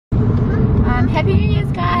Happy New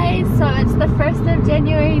Year's, guys. So it's the 1st of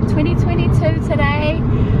January 2022 today.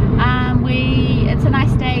 It's a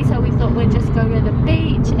nice day, so we thought we'd just go to the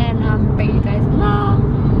beach and bring you guys along.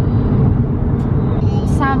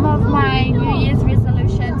 Some of my New Year's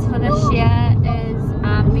resolutions for this year is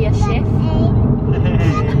be a chef.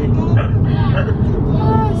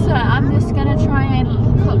 So I'm just gonna try and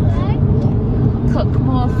cook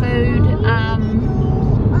more food,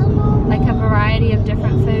 like a variety of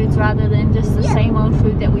different foods rather than just the same old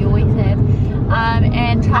food that we always have,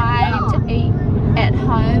 and try to eat at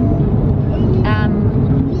home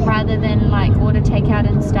rather than like order takeout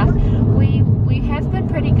and stuff. We have been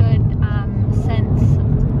pretty good since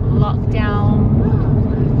lockdown.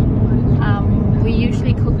 We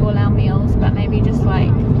usually cook all our meals, but maybe just like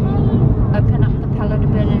open up the palate a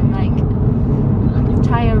bit and like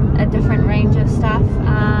try a different range of stuff.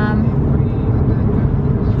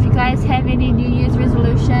 If you guys have any New Year's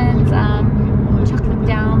resolutions, chuck them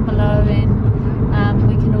down below and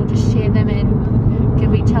we can all just share them and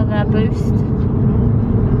give each other a boost.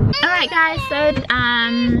 Alright guys, so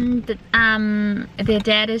their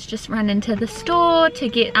dad has just run into the store to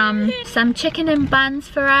get some chicken and buns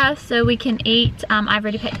for us so we can eat. I've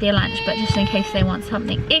already packed their lunch, but just in case they want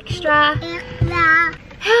something extra.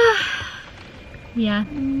 Yeah.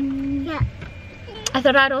 I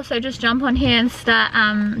thought I'd also just jump on here and start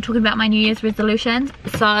talking about my New Year's resolutions.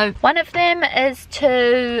 So one of them is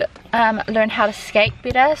to learn how to skate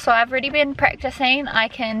better. So I've already been practicing. I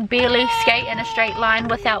can barely skate in a straight line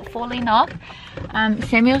without falling off.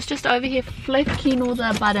 Samuel's just over here flicking all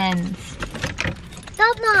the buttons.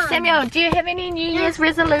 Stop, Mom. Samuel, do you have any New Year's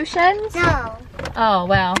resolutions? No. Oh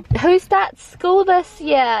well. Who starts school this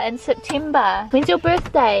year in September? When's your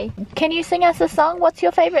birthday? Can you sing us a song? What's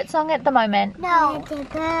your favourite song at the moment? No. Happy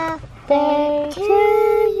birthday to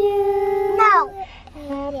you. No.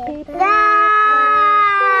 Happy birthday to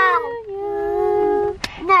you.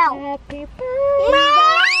 No. Happy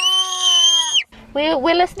birthday.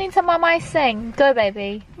 We're listening to Mama sing. Go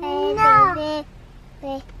baby. No. Happy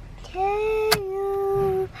birthday to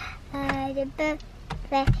you. Happy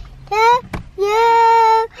birthday to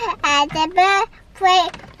you. Happy birthday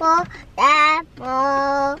for the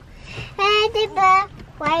moon. Happy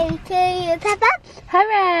birthday to you, Papa.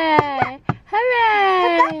 Hooray!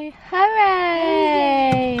 Hooray!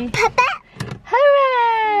 Hooray! Papa.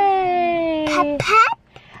 Hooray! Papa.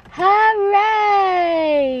 Hooray!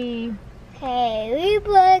 Okay, we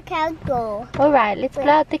blow a candle. Alright, let's blow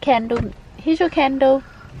out the candle. Here's your candle.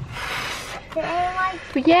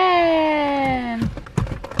 Yeah!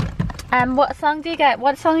 What song do you get?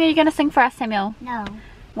 What song are you gonna sing for us, Samuel? No.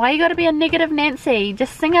 Why you gotta be a negative Nancy?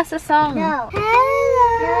 Just sing us a song. No. I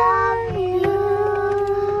love you.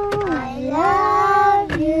 I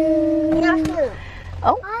love you. Not you.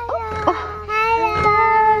 Oh. I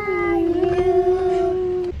love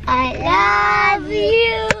you. I love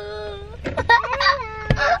you.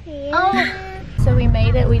 Oh. So we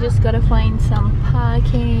made it. We just gotta find some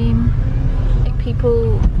parking. Like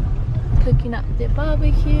people cooking up their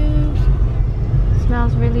barbecue.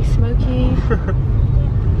 Smells really smoky.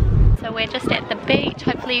 So we're just at the beach.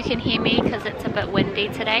 Hopefully you can hear me because it's a bit windy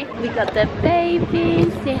today. We got the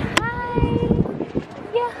babies. Say hi.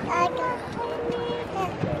 Yeah.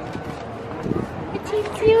 What you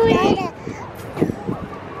doing?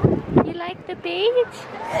 You like the beach?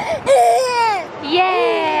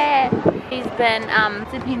 Yeah. He's been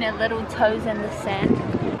dipping her little toes in the sand.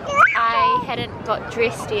 I hadn't got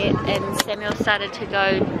dressed yet and Samuel started to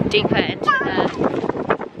go deeper into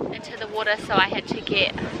the water, so I had to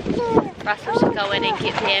get Russell to go in and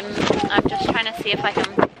get them. I'm just trying to see if I can,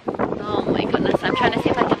 oh my goodness, I'm trying to see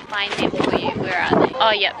if I can find them for you. Where are they?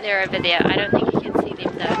 Oh yep, they're over there. I don't think you can see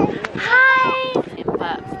them though. Hi!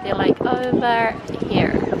 But they're like over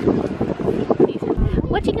here.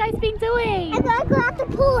 What you guys been doing? I'm gonna go out the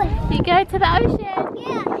pool. You go to the ocean?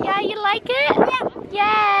 Yeah. Yeah, you like it? Yeah.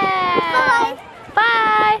 Yeah. Bye.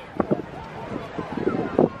 Bye.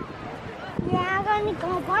 Yeah, I'm gonna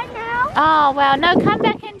go right now. Oh well, no, come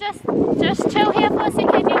back and just chill here for a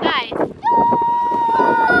second, you guys.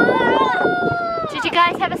 Did you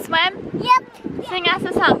guys have a swim? Yep. Sing us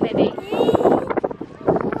a song, baby.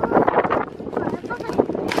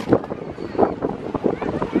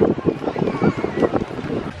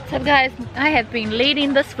 So guys, I have been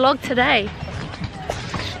leading this vlog today.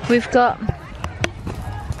 We've got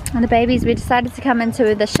the babies. We decided to come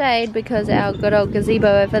into the shade because our good old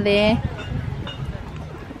gazebo over there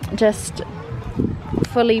just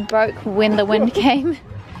fully broke when the wind came.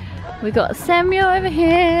 We got Samuel over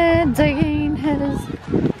here digging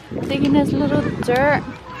his little dirt.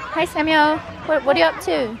 Hi Samuel, what are you up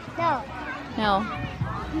to? No. Now,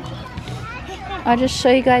 I'll just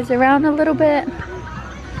show you guys around a little bit.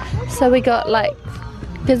 So we got like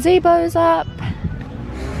gazebos up.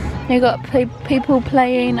 You got people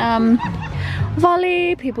playing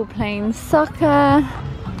volley, people playing soccer.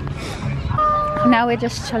 Now we're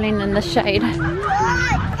just chilling in the shade.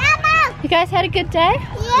 You guys had a good day?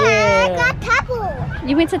 Yeah, I got Tapo.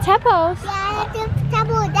 You went to Tapos? Yeah, I did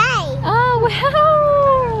Tapo day. Oh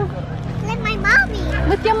wow! With my mommy.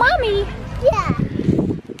 With your mommy? Yeah.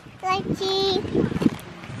 Like she.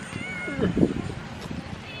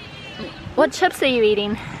 What chips are you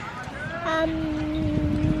eating?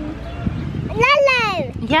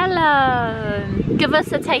 Lalo. Yellow. Give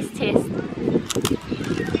us a taste test.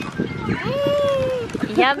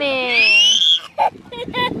 Yummy.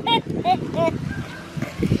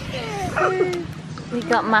 We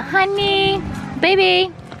got my honey.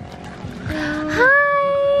 Baby. Hi.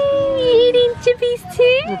 You eating chippies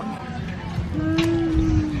too?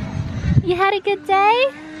 You had a good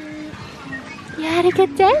day? You had a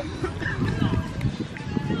good day?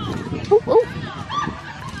 Oh, oh.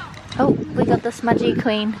 Oh, we got the smudgy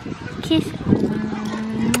queen. Kiss.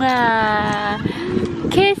 Mwah.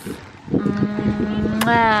 Kiss.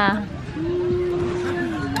 Mwah.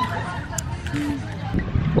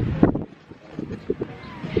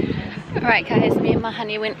 Alright guys, me and my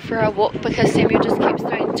honey went for a walk because Samuel just keeps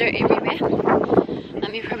throwing dirt everywhere.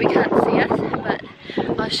 You probably can't see us, but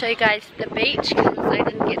I'll show you guys the beach because I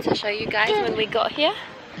didn't get to show you guys when we got here.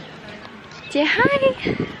 Say hi!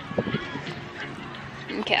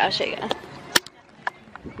 Okay, I'll show you guys.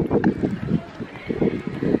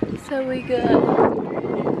 So we got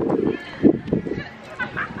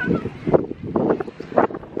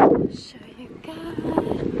show you guys.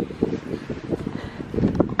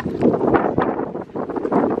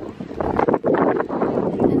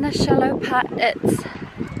 In the shallow part it's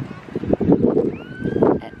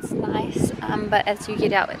nice, but as you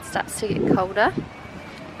get out it starts to get colder.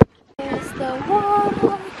 There's the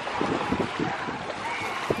water.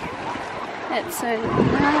 It's so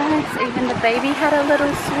nice. Even the baby had a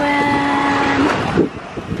little swim.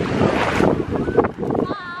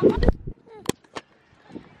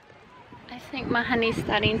 I think my honey's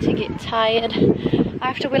starting to get tired. I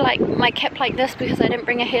have to wear like my cap like this because I didn't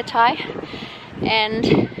bring a hair tie,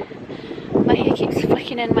 and my hair keeps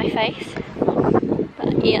flicking in my face.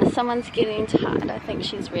 But yeah, someone's getting tired. I think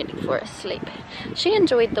she's ready for a sleep. She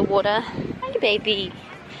enjoyed the water. Hi baby.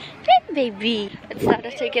 Hi baby. It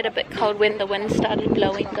started to get a bit cold when the wind started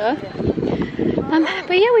blowing though.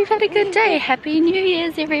 But yeah, we've had a good day. Happy New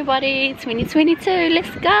Year's everybody. 2022,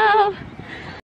 let's go.